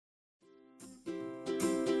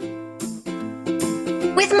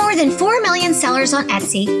With more than 4 million sellers on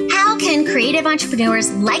Etsy, how can creative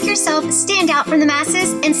entrepreneurs like yourself stand out from the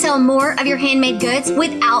masses and sell more of your handmade goods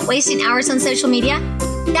without wasting hours on social media?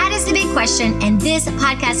 That is the big question, and this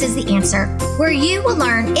podcast is the answer, where you will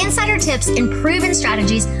learn insider tips and proven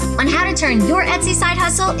strategies on how to turn your Etsy side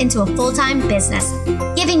hustle into a full-time business,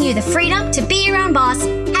 giving you the freedom to be your own boss,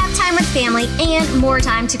 have time with family, and more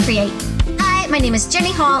time to create. Hi, my name is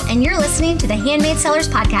Jenny Hall, and you're listening to the Handmade Sellers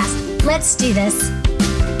Podcast. Let's do this.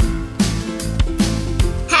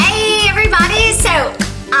 Hey, everybody. So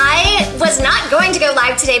I was not going to go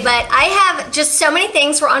live today, but I have just so many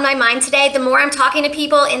things were on my mind today. The more I'm talking to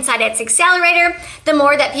people inside Etsy Accelerator, the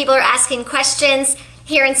more that people are asking questions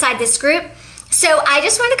here inside this group. So I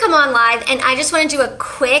just want to come on live and I just want to do a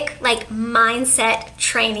quick mindset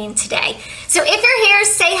training today. So if you're here,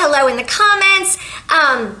 say hello in the comments.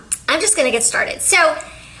 I'm just going to get started. So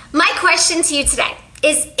my question to you today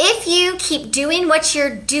is, if you keep doing what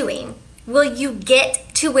you're doing, will you get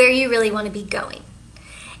to where you really want to be going?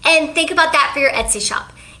 And think about that for your Etsy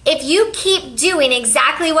shop. If you keep doing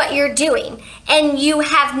exactly what you're doing and you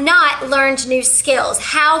have not learned new skills,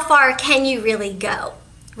 how far can you really go,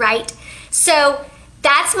 right? So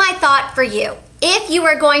that's my thought for you. If you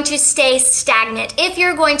are going to stay stagnant, if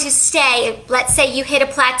you're going to stay, let's say you hit a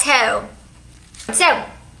plateau. So,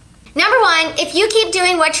 number one, if you keep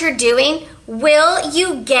doing what you're doing, will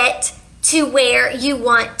you get to where you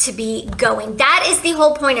want to be going? That is the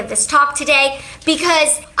whole point of this talk today,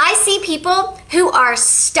 because I see people who are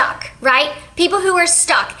stuck, right? People who are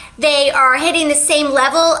stuck. They are hitting the same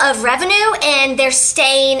level of revenue and they're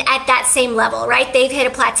staying at that same level, right? They've hit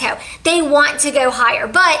a plateau. They want to go higher,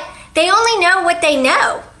 but they only know what they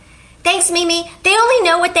know. Thanks, Mimi. They only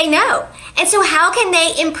know what they know. And so how can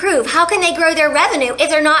they improve? How can they grow their revenue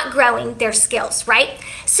if they're not growing their skills, right?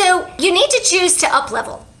 So you need to choose to up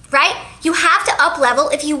level, right? You have to up level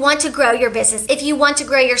if you want to grow your business, if you want to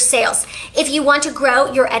grow your sales, if you want to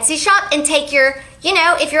grow your Etsy shop and take your,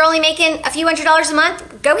 if you're only making a few $100s a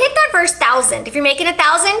month, go hit that first 1,000. If you're making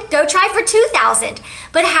 1,000, go try for 2,000.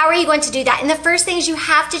 But how are you going to do that? And the first thing is you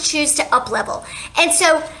have to choose to up level. And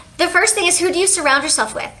so the first thing is, who do you surround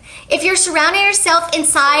yourself with? If you're surrounding yourself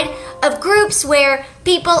inside of groups where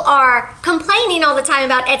people are complaining all the time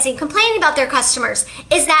about Etsy, complaining about their customers,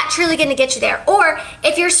 is that truly going to get you there? Or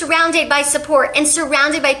if you're surrounded by support and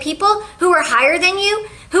surrounded by people who are higher than you,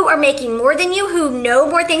 who are making more than you, who know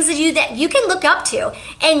more things than you that you can look up to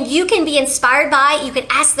and you can be inspired by, you can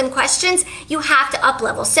ask them questions, you have to up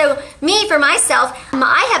level. So me, for myself,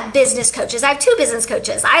 I have business coaches. I have 2 business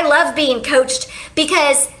coaches. I love being coached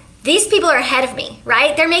because these people are ahead of me,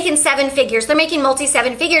 right? They're making 7 figures. They're making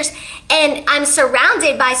multi-7 figures. And I'm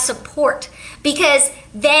surrounded by support because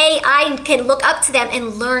I can look up to them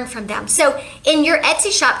and learn from them. So in your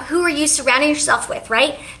Etsy shop, who are you surrounding yourself with,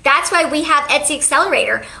 right? That's why we have Etsy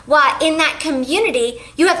Accelerator. Why in that community,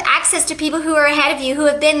 you have access to people who are ahead of you, who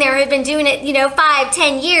have been there, who have been doing it, 5,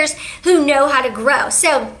 10 years, who know how to grow.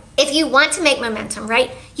 So if you want to make momentum,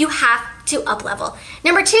 right, you have to up level.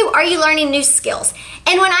 Number 2, are you learning new skills?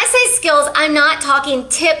 And when I say skills, I'm not talking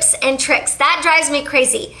tips and tricks. That drives me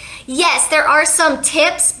crazy. Yes, there are some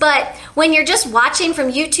tips, but when you're just watching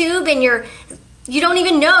from YouTube and you don't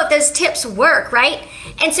even know if those tips work, right?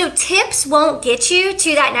 And so tips won't get you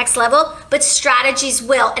to that next level, but strategies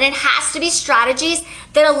will. And it has to be strategies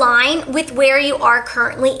that align with where you are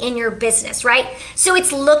currently in your business, right? So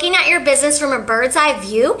it's looking at your business from a bird's eye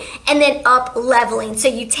view and then up leveling. So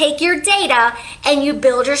you take your data and you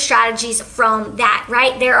build your strategies from that,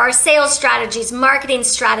 right? There are sales strategies, marketing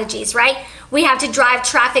strategies, right? We have to drive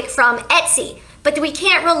traffic from Etsy. But we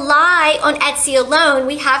can't rely on Etsy alone.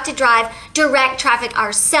 We have to drive direct traffic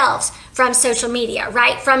ourselves from social media,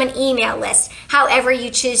 right? From an email list, however you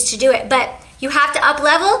choose to do it. But you have to up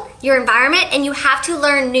level your environment and you have to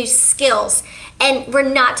learn new skills. And we're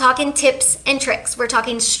not talking tips and tricks. We're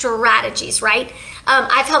talking strategies, right?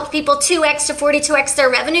 I've helped people 2x to 42x their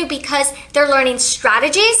revenue because they're learning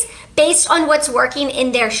strategies based on what's working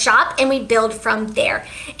in their shop, and we build from there.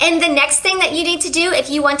 And the next thing that you need to do if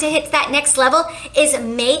you want to hit that next level is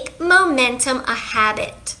make momentum a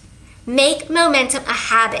habit. Make momentum a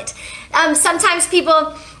habit. Sometimes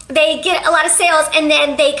people, they get a lot of sales and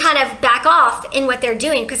then they kind of back off in what they're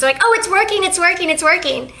doing because they're like, oh, it's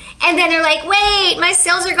working. And then they're like, wait, my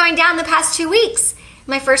sales are going down the past 2 weeks.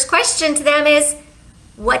 My first question to them is,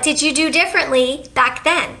 what did you do differently back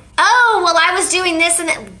then? Oh, well, I was doing this and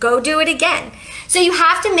then go do it again. So you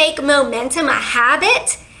have to make momentum a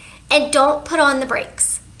habit and don't put on the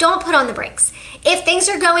brakes. Don't put on the brakes. If things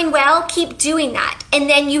are going well, keep doing that. And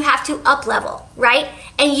then you have to up level, right?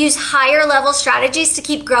 And use higher level strategies to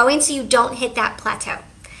keep growing so you don't hit that plateau.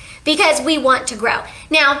 because we want to grow.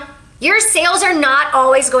 Now, your sales are not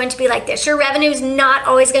always going to be like this. Your revenue is not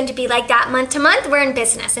always going to be like that month to month. We're in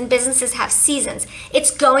business, and businesses have seasons. It's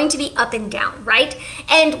going to be up and down, right?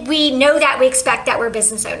 And we know that, we expect that, we're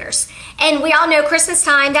business owners. And we all know Christmas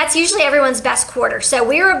time, that's usually everyone's best quarter. So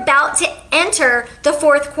we're about to enter the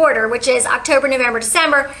fourth quarter, which is October, November,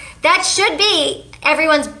 December. That should be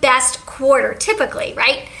everyone's best quarter, typically,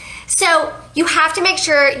 right? So you have to make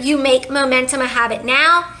sure you make momentum a habit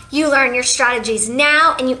now. You learn your strategies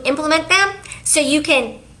now and you implement them so you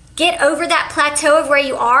can get over that plateau of where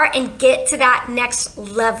you are and get to that next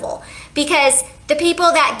level. Because the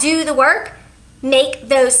people that do the work make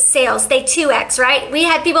those sales. They 2x, right? We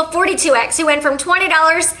had people 42x who went from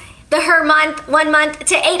 $20 one month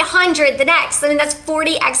to $800 the next. I mean, that's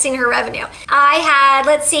 40xing her revenue. I had,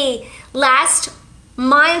 last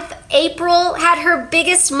month, April had her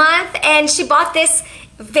biggest month, and she bought this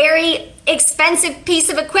very expensive piece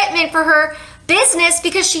of equipment for her business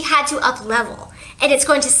because she had to up level, and it's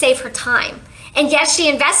going to save her time. And yes, she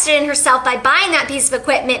invested in herself by buying that piece of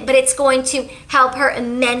equipment, but it's going to help her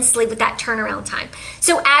immensely with that turnaround time.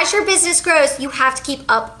 So as your business grows, you have to keep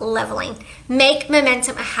up leveling. Make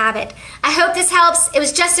momentum a habit. I hope this helps. It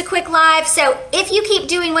was just a quick live, so if you keep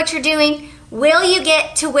doing what you're doing, will you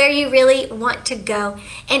get to where you really want to go?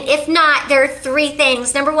 And if not, there are 3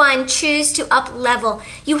 things. Number 1, choose to up level.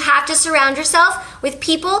 You have to surround yourself with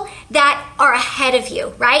people that are ahead of you,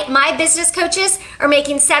 right? My business coaches are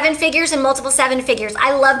making 7 figures and multiple 7 figures.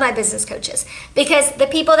 I love my business coaches because the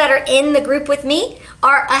people that are in the group with me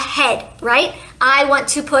are ahead, right? I want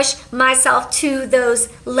to push myself to those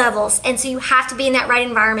levels. And so you have to be in that right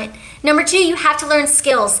environment. Number 2, you have to learn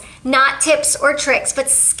skills, not tips or tricks, but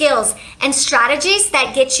skills and strategies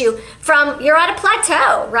that get you from, you're at a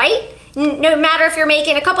plateau, right? No matter if you're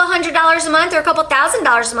making a couple $100s a month or a couple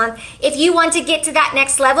 $1,000s a month, if you want to get to that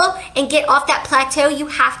next level and get off that plateau, you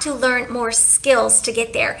have to learn more skills to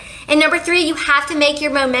get there. And number 3, you have to make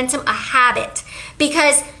your momentum a habit,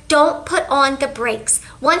 because don't put on the brakes.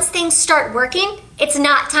 Once things start working, it's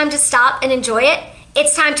not time to stop and enjoy it.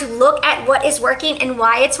 It's time to look at what is working and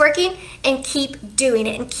why it's working and keep doing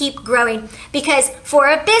it and keep growing. Because for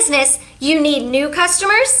a business, you need new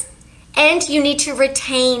customers and you need to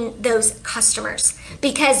retain those customers,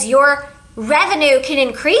 because your revenue can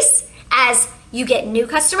increase as you get new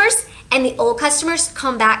customers and the old customers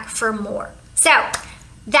come back for more. So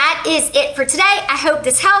that is it for today. I hope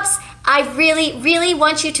this helps. I really, really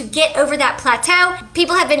want you to get over that plateau.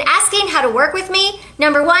 People have been asking how to work with me.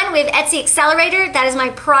 Number 1, we have Etsy Accelerator. That is my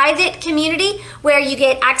private community where you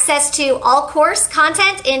get access to all course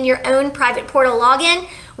content in your own private portal login,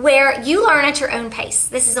 where you learn at your own pace.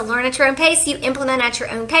 This is a learn at your own pace. You implement at your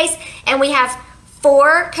own pace. And we have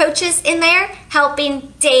 4 coaches in there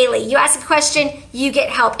helping daily. You ask a question, you get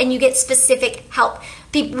help, and you get specific help.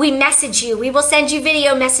 We message you. We will send you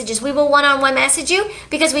video messages. We will one-on-one message you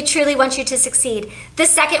because we truly want you to succeed. The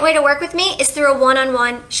second way to work with me is through a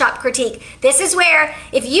one-on-one shop critique. This is where,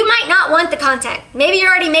 if you might not want the content, maybe you're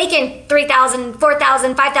already making $3,000,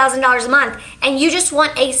 $4,000, $5,000 a month, and you just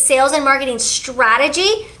want a sales and marketing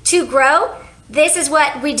strategy to grow, this is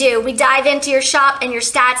what we do. We dive into your shop and your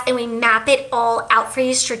stats and we map it all out for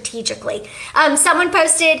you strategically. Someone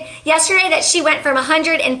posted yesterday that she went from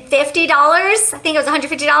 $150, I think it was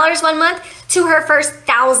 $150 one month, to her first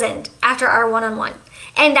 $1,000 after our one-on-one.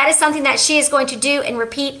 And that is something that she is going to do and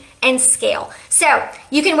repeat and scale. So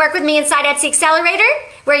you can work with me inside Etsy Accelerator,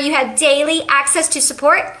 where you have daily access to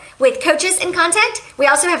support with coaches and content. We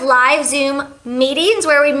also have live Zoom meetings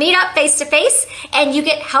where we meet up face-to-face and you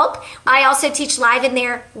get help. I also teach live in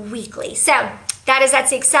there weekly. So that is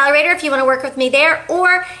Etsy Accelerator if you want to work with me there,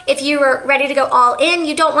 or if you are ready to go all in,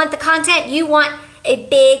 you don't want the content, you want a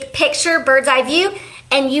big picture, bird's eye view,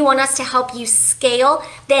 and you want us to help you scale,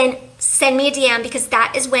 then send me a DM, because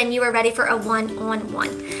that is when you are ready for a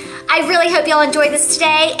one-on-one. I really hope y'all enjoyed this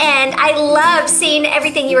today, and I love seeing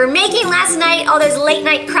everything you were making last night, all those late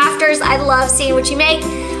night crafters. I love seeing what you make.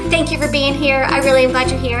 Thank you for being here. I really am glad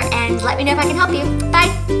you're here, and let me know if I can help you. Bye.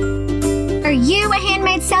 Are you a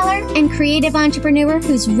handmade seller and creative entrepreneur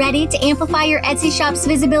who's ready to amplify your Etsy shop's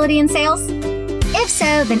visibility and sales? If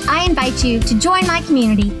so, then I invite you to join my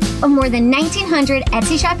community of more than 1,900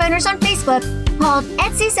 Etsy shop owners on Facebook called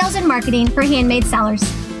Etsy Sales and Marketing for Handmade Sellers.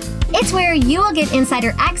 It's where you will get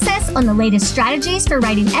insider access on the latest strategies for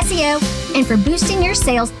writing SEO and for boosting your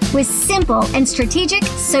sales with simple and strategic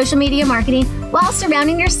social media marketing, while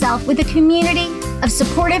surrounding yourself with a community of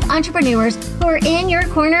supportive entrepreneurs who are in your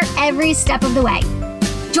corner every step of the way.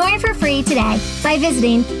 Join for free today by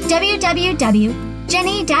visiting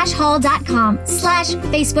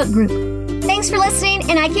www.jenny-hall.com/Facebook group. Thanks Thanks for listening,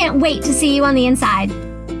 and I can't wait to see you on the inside.